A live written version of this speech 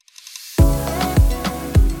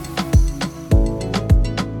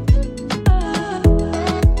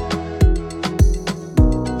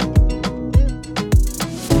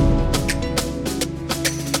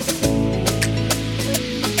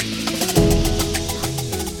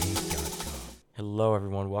Hello,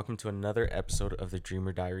 everyone. Welcome to another episode of the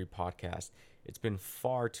Dreamer Diary podcast. It's been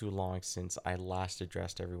far too long since I last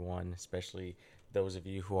addressed everyone, especially those of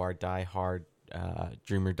you who are die-hard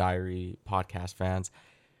Dreamer Diary podcast fans,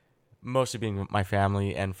 mostly being my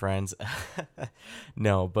family and friends.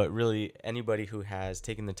 No, but really anybody who has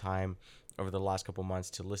taken the time over the last couple months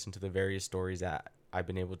to listen to the various stories that I've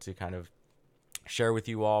been able to kind of share with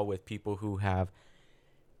you all, with people who have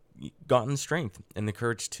gotten strength and the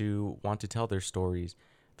courage to want to tell their stories.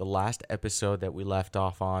 The last episode that we left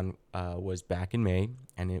off on was back in May,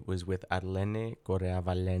 and it was with Arlene Correa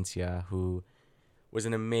Valencia, who was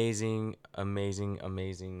an amazing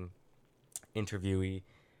interviewee.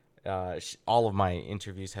 All of my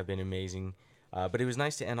interviews have been amazing, but it was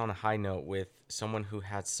nice to end on a high note with someone who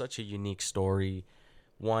had such a unique story,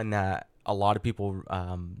 one that a lot of people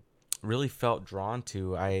really felt drawn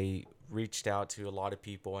to. I reached out to a lot of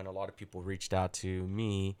people, and a lot of people reached out to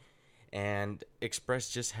me and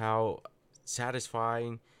expressed just how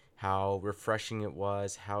satisfying, how refreshing it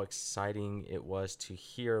was, how exciting it was to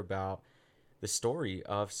hear about the story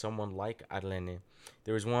of someone like Arlene.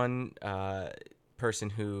 There was one person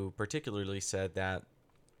who particularly said that,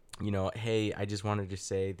 hey, I just wanted to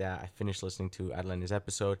say that I finished listening to Arlene's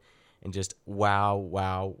episode and just wow,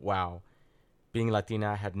 wow, wow. Being Latina,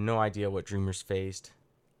 I had no idea what dreamers faced.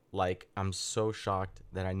 Like, I'm so shocked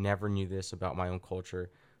that I never knew this about my own culture.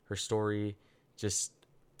 Her story, just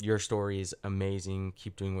your story is amazing.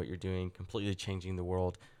 Keep doing what you're doing, completely changing the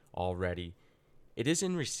world already. It is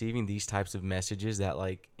in receiving these types of messages that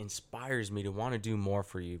inspires me to want to do more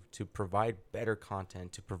for you, to provide better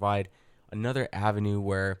content, to provide another avenue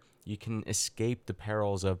where you can escape the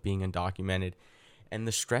perils of being undocumented and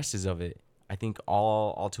the stresses of it. I think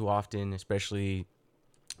all too often, especially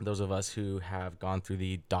those of us who have gone through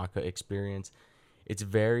the DACA experience, it's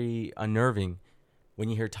very unnerving when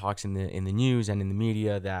you hear talks in the news and in the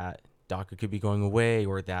media that DACA could be going away,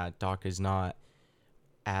 or that DACA is not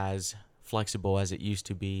as flexible as it used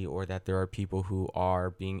to be, or that there are people who are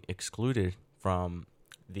being excluded from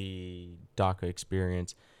the DACA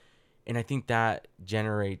experience. And I think that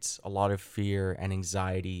generates a lot of fear and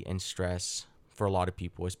anxiety and stress for a lot of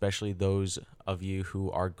people, especially those of you who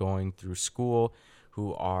are going through school,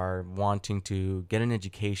 who are wanting to get an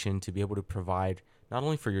education to be able to provide not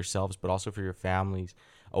only for yourselves but also for your families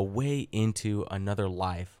a way into another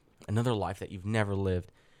life that you've never lived,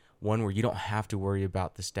 one where you don't have to worry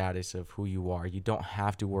about the status of who you are. You don't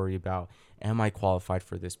have to worry about, am I qualified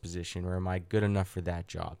for this position, or am I good enough for that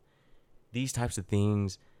job? These types of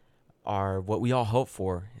things are what we all hope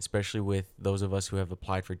for, especially with those of us who have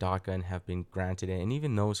applied for DACA and have been granted it, and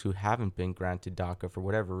even those who haven't been granted DACA for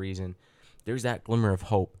whatever reason. There's that glimmer of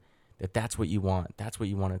hope that that's what you want. That's what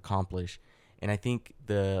you want to accomplish. And I think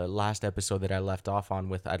the last episode that I left off on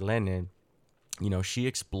with Arlene, she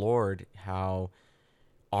explored how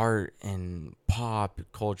art and pop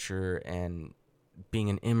culture and being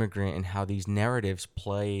an immigrant, and how these narratives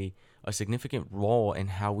play a significant role in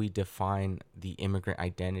how we define the immigrant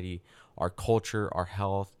identity, our culture, our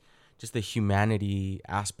health, just the humanity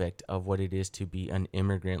aspect of what it is to be an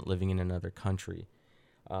immigrant living in another country.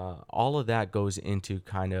 All of that goes into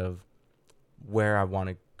kind of where I want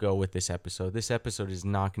to go with this episode. This episode is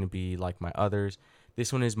not going to be like my others.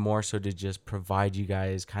 This one is more so to just provide you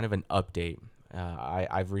guys kind of an update.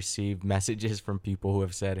 I've received messages from people who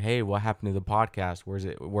have said, hey, what happened to the podcast?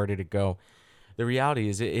 Where did it go? The reality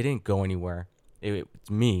is it didn't go anywhere. It's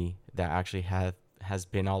me that actually has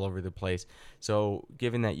been all over the place. So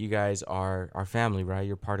given that you guys are our family, right?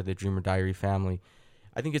 You're part of the Dreamer Diary family.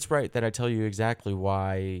 I think it's right that I tell you exactly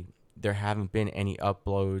why there haven't been any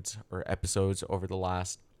uploads or episodes over the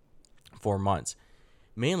last 4 months.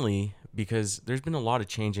 Mainly because there's been a lot of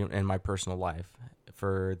change in my personal life.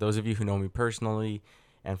 For those of you who know me personally,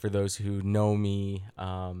 and for those who know me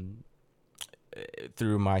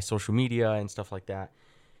through my social media and stuff like that,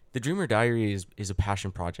 the Dreamer Diary is a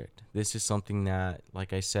passion project. This is something that,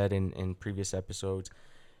 like I said in previous episodes,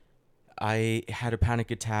 I had a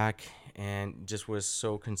panic attack and just was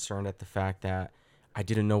so concerned at the fact that I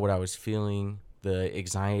didn't know what I was feeling, the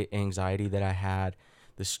anxiety that I had,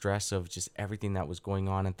 the stress of just everything that was going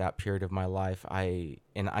on at that period of my life. I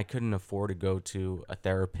couldn't afford to go to a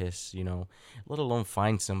therapist, let alone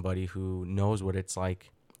find somebody who knows what it's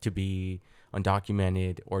like to be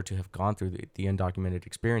undocumented or to have gone through the undocumented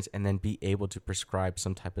experience and then be able to prescribe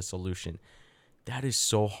some type of solution. That is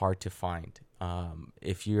so hard to find.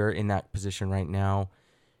 If you're in that position right now,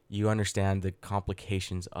 you understand the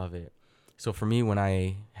complications of it. So for me, when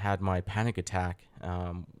I had my panic attack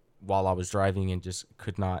while I was driving and just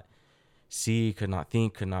could not see, could not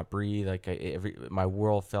think, could not breathe. Like my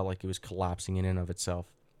world felt like it was collapsing in and of itself.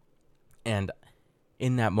 And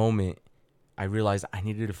in that moment, I realized I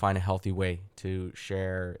needed to find a healthy way to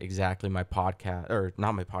share exactly my podcast, or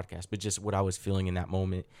not my podcast, but just what I was feeling in that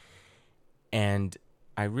moment. And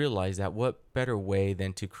I realized that what better way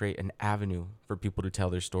than to create an avenue for people to tell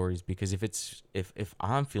their stories, because if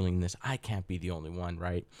I'm feeling this, I can't be the only one,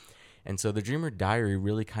 right? And so the Dreamer Diary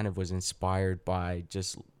really kind of was inspired by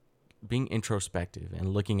just being introspective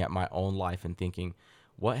and looking at my own life and thinking,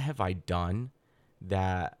 what have I done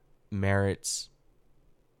that merits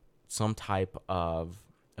some type of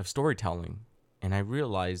storytelling? And I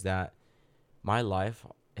realized that my life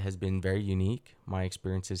has been very unique. My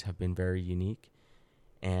experiences have been very unique.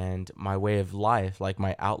 And my way of life, like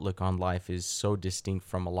my outlook on life, is so distinct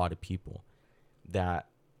from a lot of people that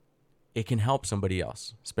it can help somebody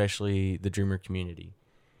else, especially the dreamer community.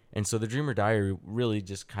 And so the Dreamer Diary really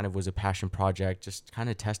just kind of was a passion project, just kind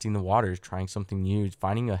of testing the waters, trying something new,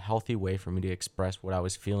 finding a healthy way for me to express what I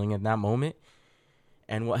was feeling at that moment.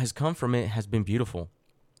 And what has come from it has been beautiful.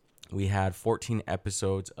 We had 14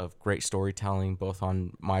 episodes of great storytelling, both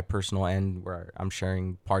on my personal end, where I'm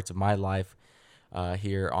sharing parts of my life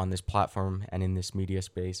here on this platform and in this media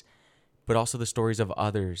space, but also the stories of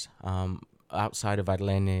others. Outside of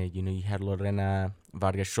Arlene, you had Lorena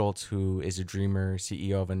Vargas Schultz, who is a dreamer,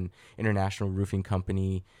 CEO of an international roofing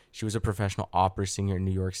company. She was a professional opera singer in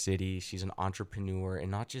New York City. She's an entrepreneur.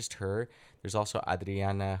 And not just her, there's also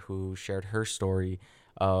Adriana, who shared her story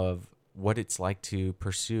of what it's like to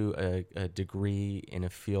pursue a degree in a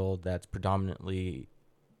field that's predominantly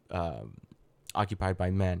occupied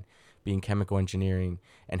by men, being chemical engineering,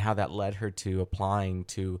 and how that led her to applying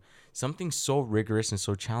to something so rigorous and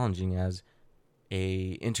so challenging as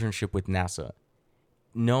a internship with NASA.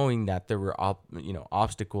 Knowing that there were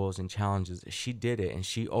obstacles and challenges, she did it, and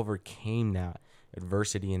she overcame that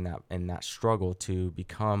adversity and that struggle to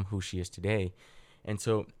become who she is today. And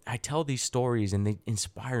so I tell these stories and they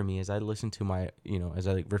inspire me as I listen to as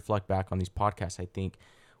I reflect back on these podcasts. I think,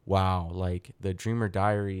 wow, like the Dreamer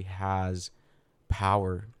Diary has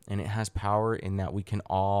power, and it has power in that we can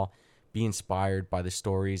all be inspired by the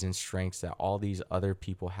stories and strengths that all these other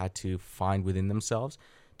people had to find within themselves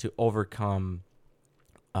to overcome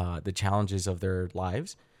the challenges of their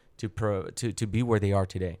lives to be where they are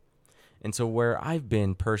today. And so where I've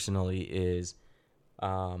been personally is,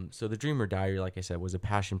 so the Dreamer Diary, like I said, was a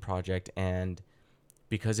passion project. And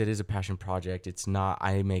because it is a passion project,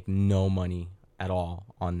 I make no money at all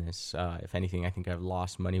on this. If anything, I think I've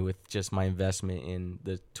lost money with just my investment in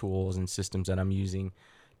the tools and systems that I'm using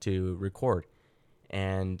to record.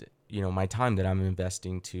 And, my time that I'm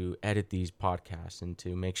investing to edit these podcasts and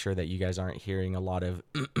to make sure that you guys aren't hearing a lot of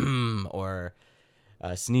or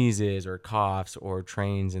sneezes or coughs or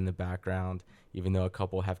trains in the background, even though a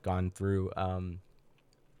couple have gone through.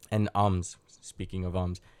 And speaking of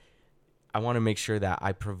I want to make sure that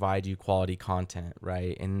I provide you quality content,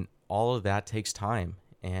 right? And all of that takes time.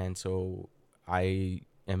 And so I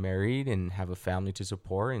am married and have a family to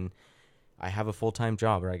support, and I have a full-time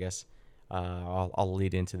job, or I guess I'll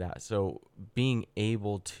lead into that. So being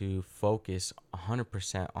able to focus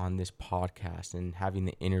 100% on this podcast and having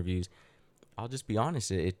the interviews, I'll just be honest,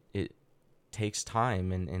 it takes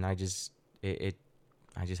time, and I just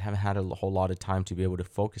haven't had a whole lot of time to be able to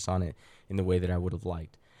focus on it in the way that I would have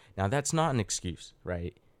liked. Now, that's not an excuse,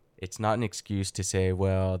 right? It's not an excuse to say,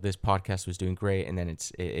 well, this podcast was doing great and then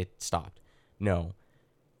it stopped. No.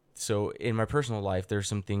 So in my personal life, there's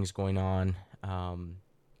some things going on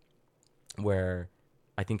where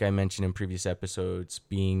I think I mentioned in previous episodes,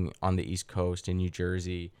 being on the East Coast in New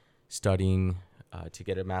Jersey, studying to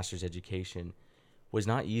get a master's education was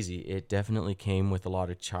not easy. It definitely came with a lot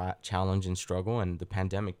of challenge and struggle, and the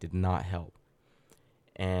pandemic did not help.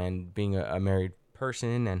 And being a married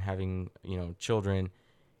person and having, children,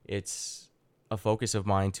 it's a focus of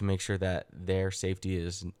mine to make sure that their safety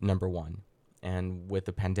is number one. And with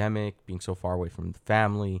the pandemic being so far away from the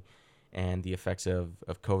family and the effects of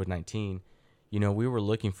COVID-19, we were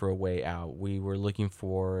looking for a way out. We were looking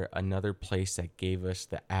for another place that gave us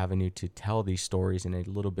the avenue to tell these stories in a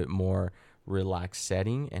little bit more relaxed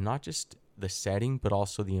setting, and not just the setting, but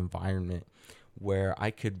also the environment where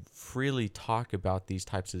I could freely talk about these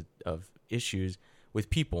types of issues with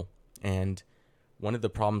people. And one of the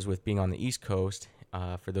problems with being on the East Coast,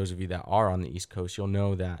 for those of you that are on the East Coast, you'll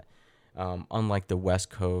know that unlike the West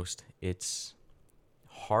Coast, it's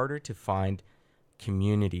harder to find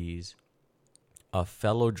communities of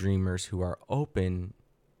fellow dreamers who are open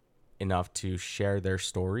enough to share their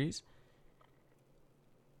stories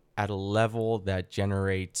at a level that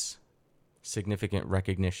generates significant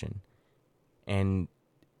recognition. And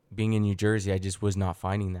being in New Jersey, I just was not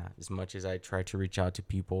finding that. As much as I tried to reach out to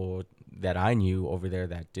people that I knew over there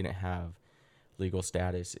that didn't have legal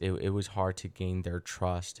status, it was hard to gain their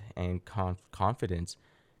trust and confidence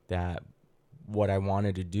that what I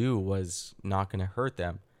wanted to do was not going to hurt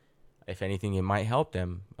them. If anything, it might help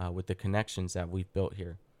them with the connections that we've built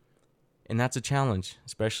here. And that's a challenge,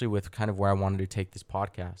 especially with kind of where I wanted to take this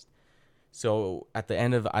podcast. So at the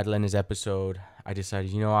end of Adlena's episode, I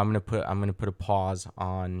decided, I'm gonna put a pause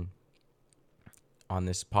on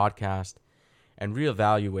this podcast and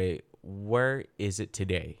reevaluate, where is it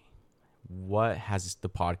today? What has the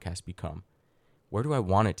podcast become? Where do I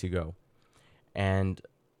want it to go? And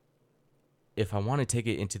if I want to take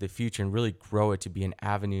it into the future and really grow it to be an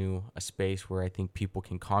avenue, a space where I think people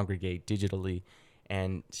can congregate digitally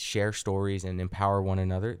and share stories and empower one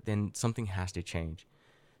another, then something has to change.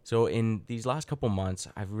 So in these last couple months,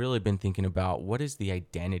 I've really been thinking about, what is the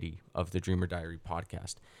identity of the Dreamer Diary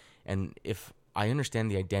podcast? And if I understand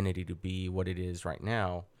the identity to be what it is right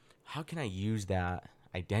now, how can I use that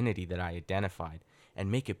identity that I identified and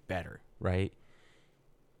make it better, right?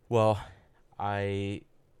 Well, I,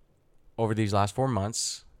 over these last 4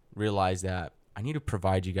 months, realized that I need to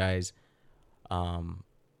provide you guys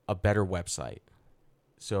a better website.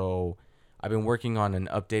 So I've been working on an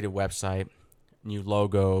updated website, new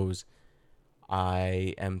logos.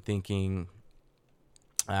 I am thinking,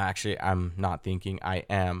 I'm not thinking, I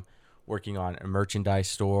am working on a merchandise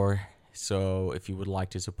store. So if you would like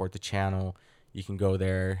to support the channel, you can go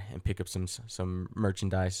there and pick up some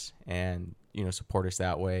merchandise and, support us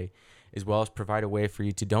that way, as well as provide a way for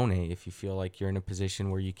you to donate if you feel like you're in a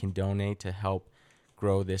position where you can donate to help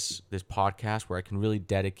grow this podcast, where I can really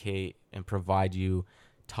dedicate and provide you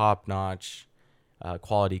top-notch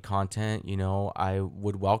quality content. I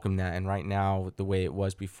would welcome that. And right now, the way it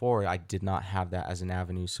was before, I did not have that as an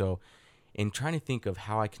avenue. So in trying to think of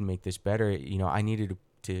how I can make this better, I needed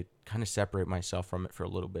to kind of separate myself from it for a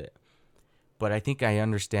little bit. But I think I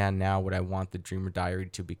understand now what I want the Dreamer Diary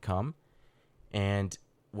to become. And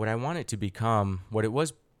what I want it to become, what it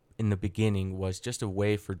was in the beginning, was just a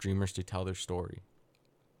way for dreamers to tell their story.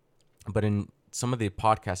 But in some of the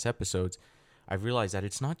podcast episodes, I've realized that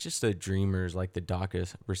it's not just the dreamers, like the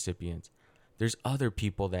DACA recipients. There's other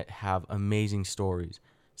people that have amazing stories,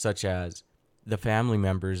 such as the family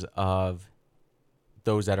members of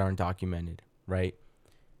those that are undocumented, right?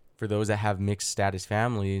 For those that have mixed status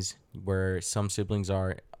families, where some siblings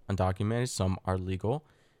are undocumented, some are legal,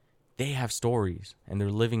 they have stories and they're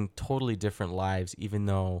living totally different lives, even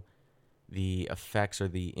though the effects or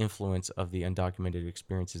the influence of the undocumented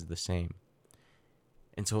experience is the same.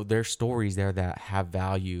 And so there's stories there that have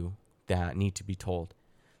value that need to be told.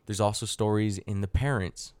 There's also stories in the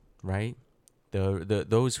parents, right?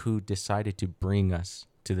 Those who decided to bring us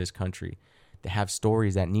to this country. They have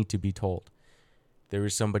stories that need to be told. There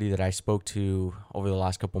was somebody that I spoke to over the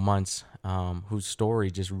last couple months whose story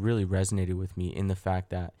just really resonated with me, in the fact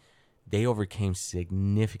that they overcame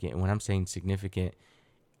significant, and when I'm saying significant,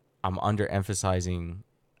 I'm underemphasizing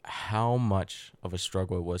how much of a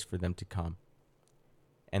struggle it was for them to come,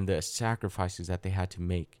 and the sacrifices that they had to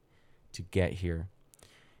make to get here.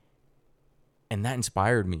 And that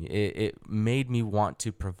inspired me. It made me want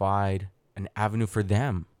to provide an avenue for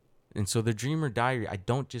them. And so the Dreamer Diary, I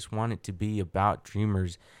don't just want it to be about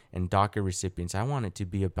dreamers and DACA recipients. I want it to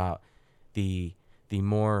be about the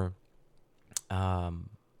more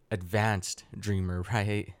advanced dreamer,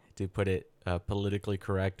 right? To put it politically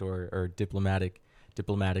correct or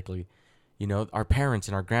diplomatically. Our parents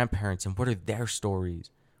and our grandparents, and what are their stories?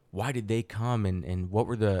 Why did they come, and what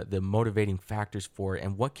were the motivating factors for it,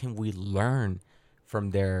 and what can we learn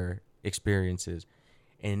from their experiences?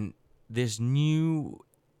 And this new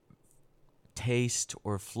taste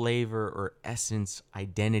or flavor or essence,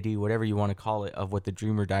 identity, whatever you want to call it, of what the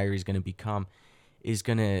Dreamer Diary is going to become is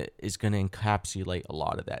going to encapsulate a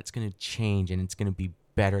lot of that. It's going to change, and it's going to be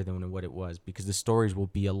better than what it was, because the stories will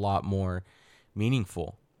be a lot more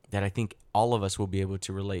meaningful, that I think all of us will be able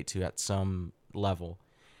to relate to at some level.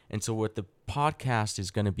 And so what the podcast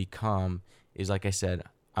is going to become is, like I said,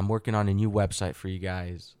 I'm working on a new website for you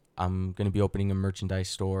guys. I'm going to be opening a merchandise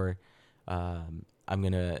store. I'm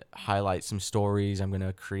going to highlight some stories. I'm going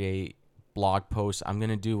to create blog posts. I'm going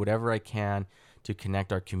to do whatever I can to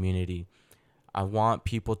connect our community. I want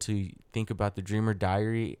people to think about the Dreamer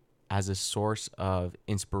Diary as a source of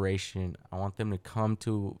inspiration. I want them to come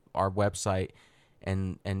to our website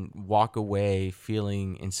and walk away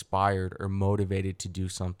feeling inspired or motivated to do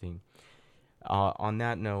something. On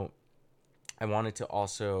that note, I wanted to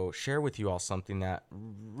also share with you all something that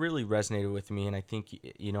really resonated with me, and I think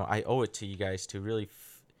I owe it to you guys to really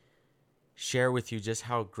share with you just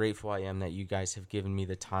how grateful I am that you guys have given me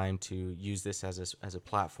the time to use this as a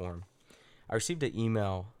platform. I received an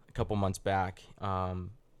email a couple months back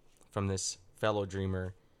from this fellow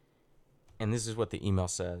dreamer, and this is what the email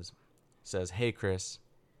says. It says, "Hey Chris,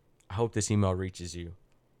 I hope this email reaches you.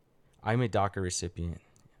 I'm a DACA recipient.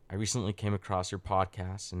 I recently came across your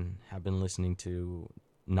podcast and have been listening to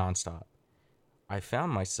nonstop. I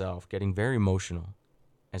found myself getting very emotional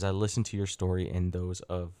as I listened to your story and those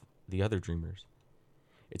of the other dreamers.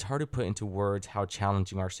 It's hard to put into words how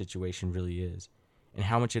challenging our situation really is and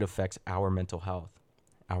how much it affects our mental health,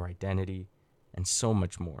 our identity, and so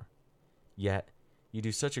much more. Yet, you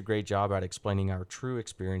do such a great job at explaining our true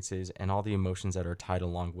experiences and all the emotions that are tied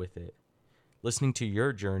along with it. Listening to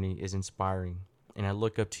your journey is inspiring, and I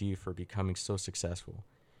look up to you for becoming so successful.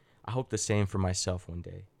 I hope the same for myself one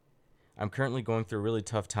day. I'm currently going through a really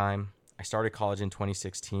tough time. I started college in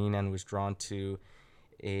 2016 and was drawn to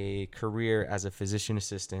a career as a physician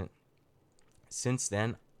assistant. Since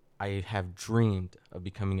then, I have dreamed of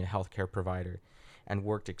becoming a healthcare provider and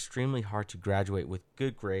worked extremely hard to graduate with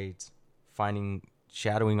good grades, finding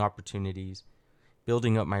shadowing opportunities,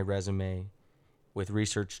 building up my resume with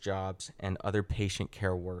research jobs and other patient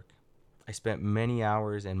care work. I spent many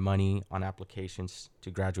hours and money on applications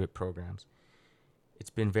to graduate programs.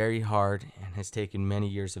 It's been very hard and has taken many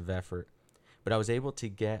years of effort, but I was able to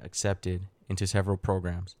get accepted into several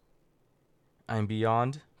programs. I am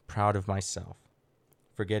beyond proud of myself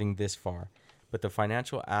for getting this far, but the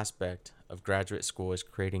financial aspect of graduate school is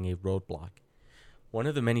creating a roadblock. One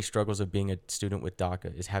of the many struggles of being a student with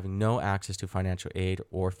DACA is having no access to financial aid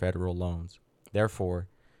or federal loans. Therefore,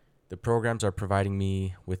 the programs are providing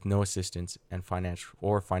me with no assistance and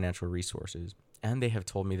financial resources, and they have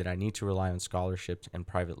told me that I need to rely on scholarships and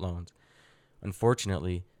private loans.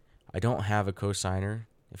 Unfortunately, I don't have a cosigner.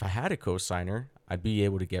 If I had a cosigner, I'd be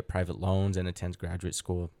able to get private loans and attend graduate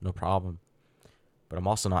school, no problem. But I'm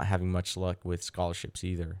also not having much luck with scholarships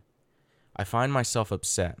either. I find myself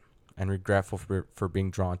upset and regretful for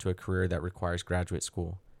being drawn to a career that requires graduate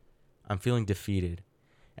school. I'm feeling defeated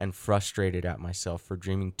and frustrated at myself for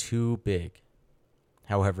dreaming too big.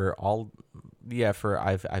 However, all the effort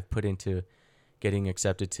I've put into getting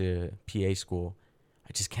accepted to PA school,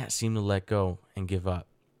 I just can't seem to let go and give up.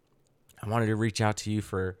 I wanted to reach out to you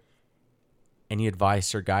for any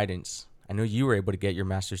advice or guidance. I know you were able to get your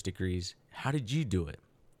master's degrees. How did you do it?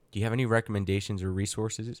 Do you have any recommendations or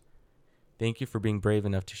resources? Thank you for being brave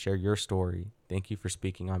enough to share your story. Thank you for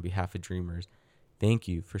speaking on behalf of dreamers. Thank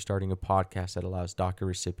you for starting a podcast that allows DACA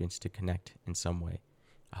recipients to connect in some way.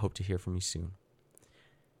 I hope to hear from you soon."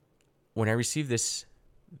 When I received this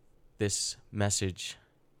message,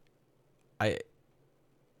 I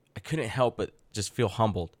couldn't help but just feel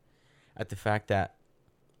humbled at the fact that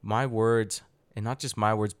my words, and not just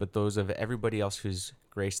my words, but those of everybody else who's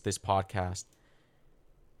graced this podcast,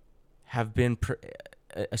 have been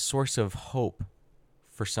a source of hope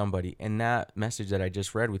for somebody. And that message that I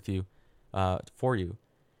just read with you, for you,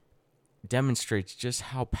 demonstrates just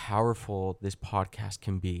how powerful this podcast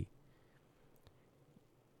can be.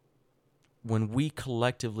 When we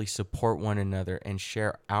collectively support one another and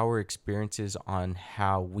share our experiences on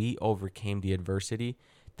how we overcame the adversity,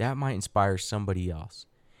 that might inspire somebody else.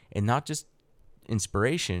 And not just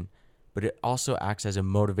inspiration, but it also acts as a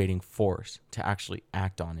motivating force to actually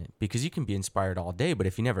act on it. Because you can be inspired all day, but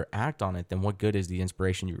if you never act on it, then what good is the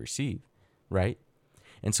inspiration you receive, right?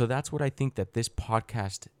 And so that's what I think that this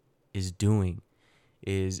podcast is doing,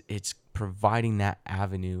 is it's providing that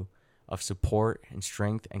avenue of support and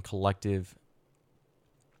strength and collective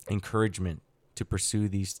encouragement to pursue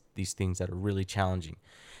these things that are really challenging.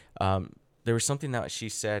 There was something that she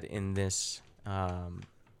said in this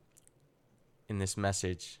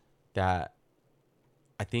message that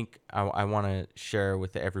I think I want to share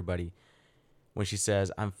with everybody. When she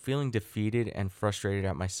says, "I'm feeling defeated and frustrated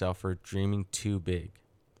at myself for dreaming too big."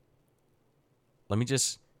 Let me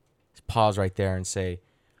just pause right there and say,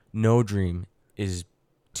 no dream is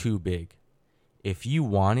too big. If you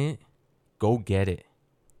want it, go get it.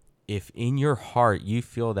 If in your heart you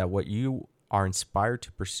feel that what you are inspired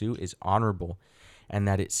to pursue is honorable and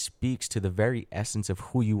that it speaks to the very essence of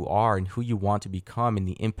who you are and who you want to become and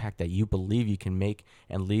the impact that you believe you can make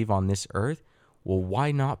and leave on this earth, well,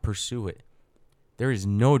 why not pursue it? There is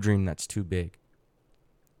no dream that's too big.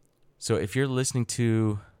 So if you're listening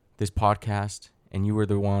to this podcast and you were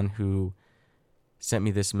the one who sent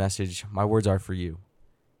me this message, my words are for you.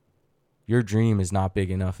 Your dream is not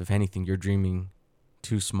big enough. If anything, you're dreaming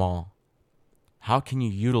too small. How can you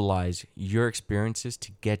utilize your experiences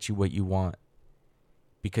to get you what you want?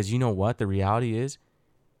 Because you know what? The reality is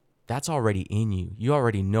that's already in you. You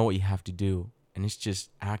already know what you have to do, and it's just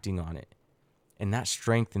acting on it. And that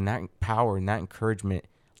strength and that power and that encouragement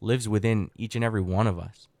lives within each and every one of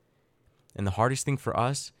us. And the hardest thing for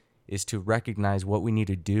us is to recognize what we need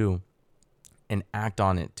to do and act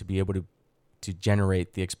on it to be able to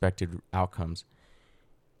generate the expected outcomes.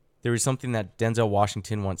 There was something that Denzel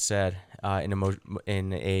Washington once said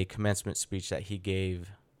in a commencement speech that he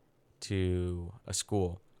gave to a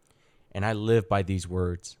school. And I live by these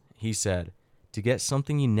words. He said, to get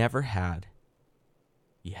something you never had,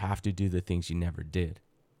 you have to do the things you never did.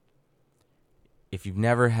 If you've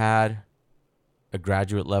never had a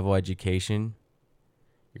graduate level education,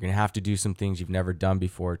 you're going to have to do some things you've never done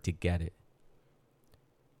before to get it.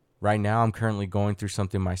 Right now, I'm currently going through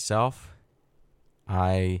something myself.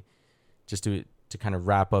 Just to kind of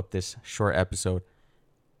wrap up this short episode,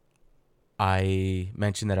 I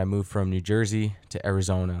mentioned that I moved from New Jersey to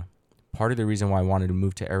Arizona. Part of the reason why I wanted to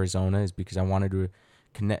move to Arizona is because I wanted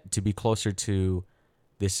to be closer to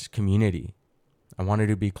this community. I wanted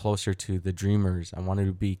to be closer to the dreamers. I wanted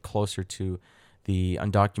to be closer to the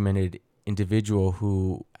undocumented individual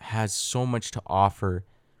who has so much to offer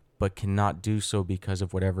but cannot do so because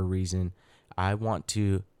of whatever reason. I want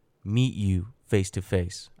to meet you face to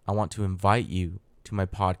face. I want to invite you to my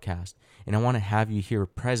podcast, and I want to have you here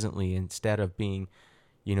presently instead of being,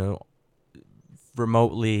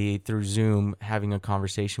 remotely through Zoom having a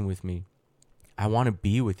conversation with me. I want to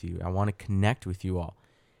be with you. I want to connect with you all.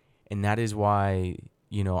 And that is why,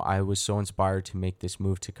 I was so inspired to make this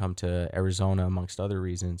move to come to Arizona, amongst other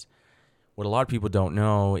reasons. What a lot of people don't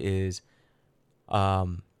know is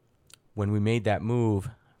when we made that move,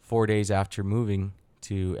 4 days after moving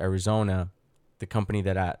to Arizona, the company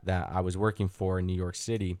that I was working for in New York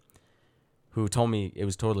City, who told me it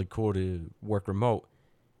was totally cool to work remote,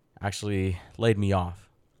 actually laid me off.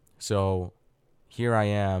 So here I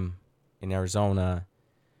am in Arizona,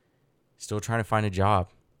 still trying to find a job.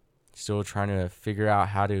 Still trying to figure out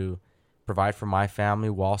how to provide for my family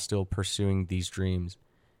while still pursuing these dreams.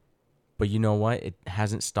 But you know what? It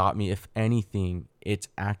hasn't stopped me. If anything, it's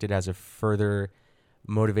acted as a further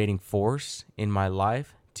motivating force in my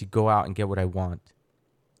life to go out and get what I want.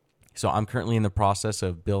 So I'm currently in the process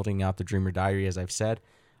of building out the Dreamer Diary, as I've said.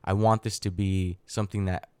 I want this to be something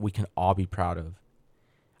that we can all be proud of.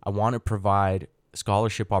 I want to provide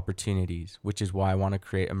scholarship opportunities, which is why I want to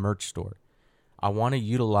create a merch store. I want to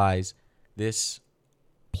utilize this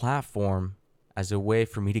platform as a way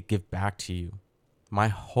for me to give back to you. My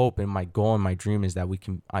hope and my goal and my dream is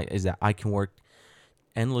that I can work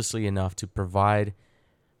endlessly enough to provide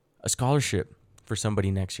a scholarship for somebody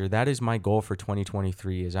next year. That is my goal for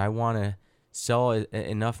 2023. Is I want to sell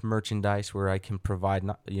enough merchandise where I can provide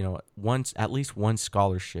at least one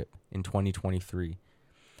scholarship in 2023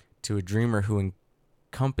 to a dreamer who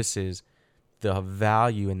encompasses the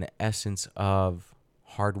value and the essence of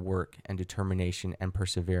hard work and determination and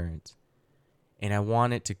perseverance. And I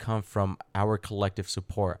want it to come from our collective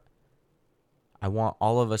support. I want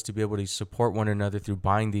all of us to be able to support one another through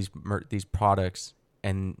buying these products,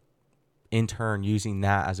 and in turn using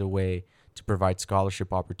that as a way to provide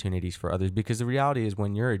scholarship opportunities for others. Because the reality is,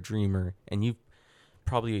 when you're a dreamer, and you've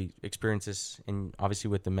probably experienced this, and obviously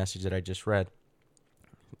with the message that I just read,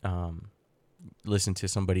 listen to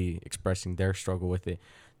somebody expressing their struggle with it,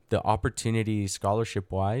 the opportunities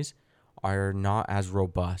scholarship wise are not as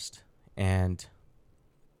robust, and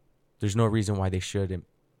there's no reason why they shouldn't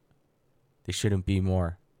be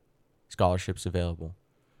more scholarships available.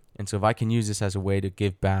 And so if I can use this as a way to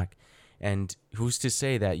give back, and who's to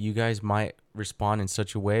say that you guys might respond in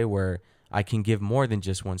such a way where I can give more than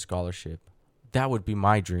just one scholarship. That would be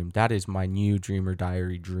my dream. That is my new Dreamer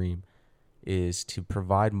Diary dream, is to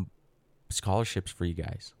provide scholarships for you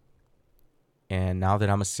guys. And now that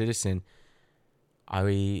I'm a citizen,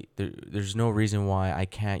 there's no reason why I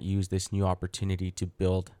can't use this new opportunity to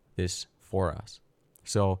build this for us.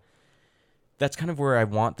 So that's kind of where I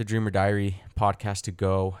want the Dreamer Diary podcast to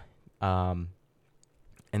go.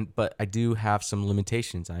 But I do have some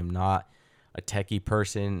limitations. I'm not a techie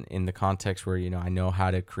person in the context where, I know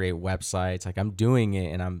how to create websites. Like, I'm doing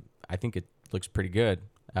it, and I think it looks pretty good.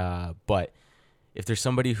 But if there's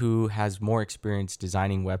somebody who has more experience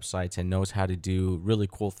designing websites and knows how to do really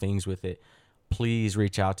cool things with it, please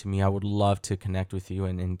reach out to me. I would love to connect with you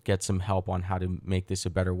and get some help on how to make this a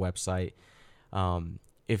better website.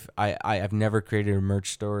 If I've never created a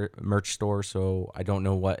merch store, so I don't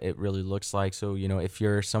know what it really looks like. So, if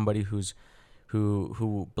you're somebody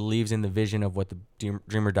who believes in the vision of what the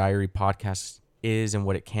Dreamer Diary podcast is and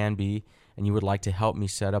what it can be, and you would like to help me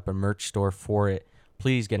set up a merch store for it,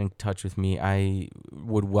 please get in touch with me. I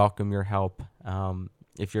would welcome your help.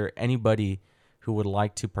 if you're anybody who would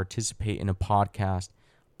like to participate in a podcast,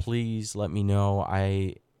 please let me know.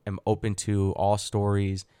 I am open to all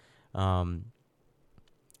stories. And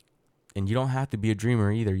you don't have to be a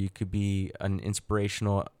dreamer either. You could be an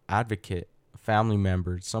inspirational advocate, a family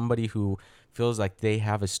member, somebody who feels like they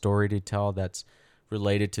have a story to tell that's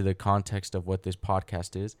related to the context of what this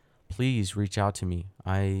podcast is. Please reach out to me.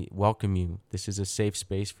 I welcome you. This is a safe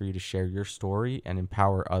space for you to share your story and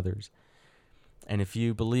empower others. And if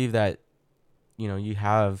you believe that, you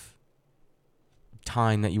have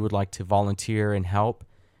time that you would like to volunteer and help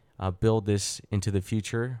build this into the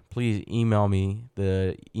future, please email me.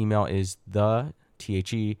 The email is dreamer,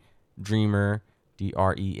 DREAMER,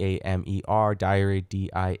 diary,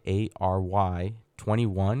 DIARY,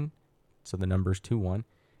 21, so the number's 21,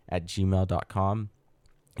 at gmail.com.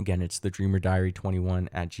 Again, it's thedreamerdiary21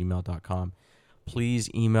 at gmail.com. Please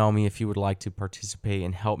email me if you would like to participate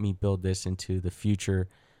and help me build this into the future,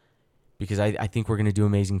 because I think we're going to do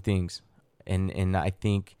amazing things. And I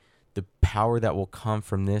think the power that will come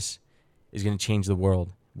from this is going to change the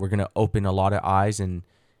world. We're going to open a lot of eyes,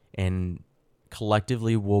 and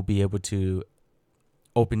collectively we'll be able to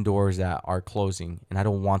open doors that are closing. And I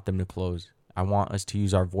don't want them to close. I want us to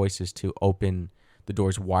use our voices to open the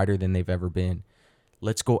doors wider than they've ever been.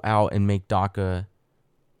 Let's go out and make DACA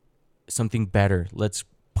something better. Let's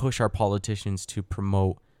push our politicians to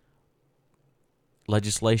promote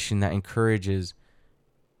legislation that encourages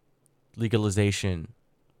legalization.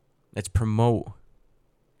 Let's promote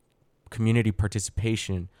community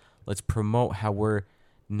participation. Let's promote how we're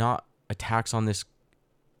not a tax on this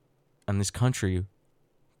country,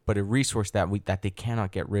 but a resource that they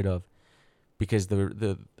cannot get rid of, because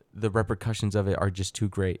the repercussions of it are just too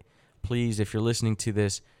great. Please, if you're listening to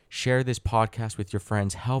this, share this podcast with your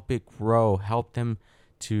friends. Help it grow. Help them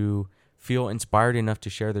to feel inspired enough to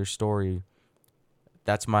share their story.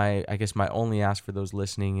 That's my only ask for those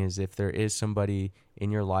listening is, if there is somebody in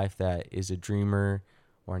your life that is a dreamer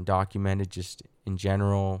or undocumented just in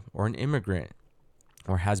general, or an immigrant,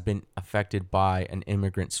 or has been affected by an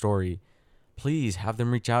immigrant story, please have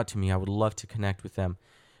them reach out to me. I would love to connect with them.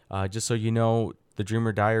 Just so you know, The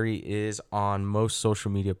Dreamer Diary is on most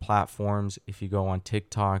social media platforms. If you go on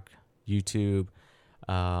TikTok, YouTube,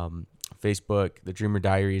 Facebook, The Dreamer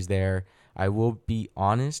Diary is there. I will be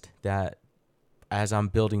honest that as I'm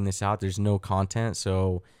building this out, there's no content.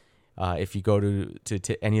 So if you go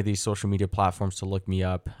to any of these social media platforms to look me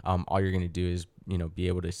up, all you're going to do is, be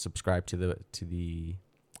able to subscribe to the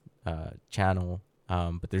channel.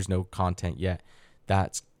 But there's no content yet.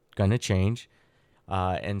 That's going to change.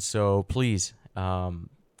 And so please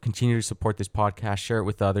continue to support this podcast, share it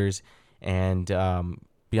with others, and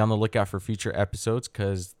be on the lookout for future episodes,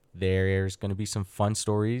 because there's going to be some fun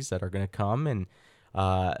stories that are going to come, and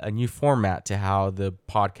a new format to how the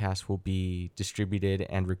podcast will be distributed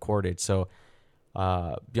and recorded. So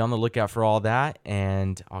be on the lookout for all that,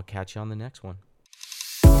 and I'll catch you on the next one.